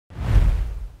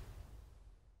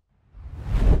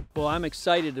Well, I'm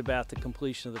excited about the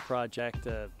completion of the project,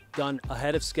 done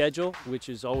ahead of schedule, which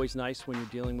is always nice when you're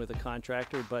dealing with a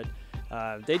contractor, but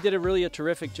they did a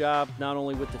terrific job, not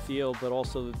only with the field, but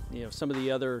also some of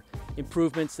the other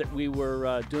improvements that we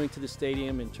were doing to the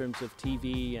stadium in terms of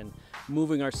TV and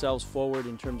moving ourselves forward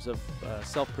in terms of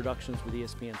self-productions with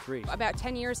ESPN3. About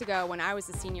 10 years ago, when I was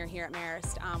a senior here at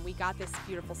Marist, we got this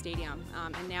beautiful stadium,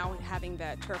 and now having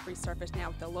the turf resurfaced now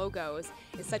with the logos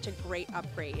is such a great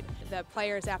upgrade. The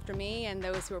players after me and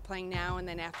those who are playing now and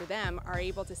then after them are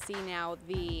able to see now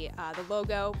the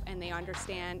logo, and they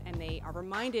understand and they are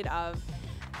reminded of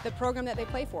the program that they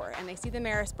play for, and they see the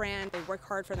Marist brand. They work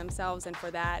hard for themselves and for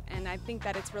that, and I think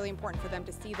that it's really important for them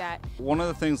to see that. One of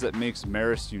the things that makes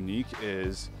Marist unique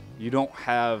is you don't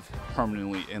have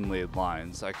permanently inlaid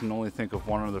lines. I can only think of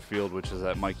one other field, which is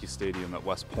at Michie Stadium at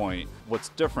West Point. What's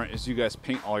different is you guys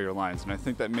paint all your lines, and I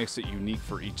think that makes it unique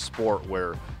for each sport,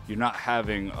 where you're not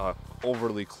having a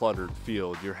overly cluttered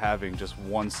field. You're having just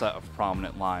one set of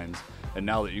prominent lines, and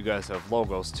now that you guys have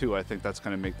logos too, I think that's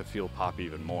going to make the field pop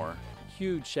even more.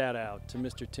 Huge shout out to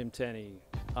Mr. Tim Tenney.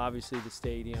 Obviously the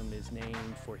stadium is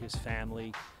named for his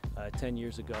family 10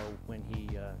 years ago when he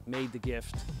made the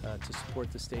gift to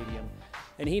support the stadium.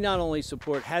 And he not only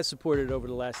has supported over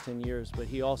the last 10 years, but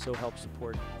he also helped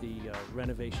support the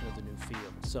renovation of the new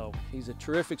field. So he's a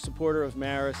terrific supporter of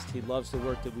Marist. He loves the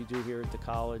work that we do here at the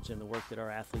college and the work that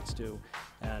our athletes do.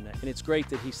 And it's great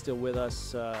that he's still with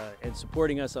us and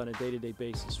supporting us on a day-to-day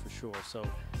basis for sure. So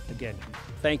again,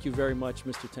 thank you very much,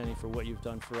 Mr. Tenney, for what you've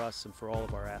done for us and for all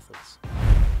of our athletes.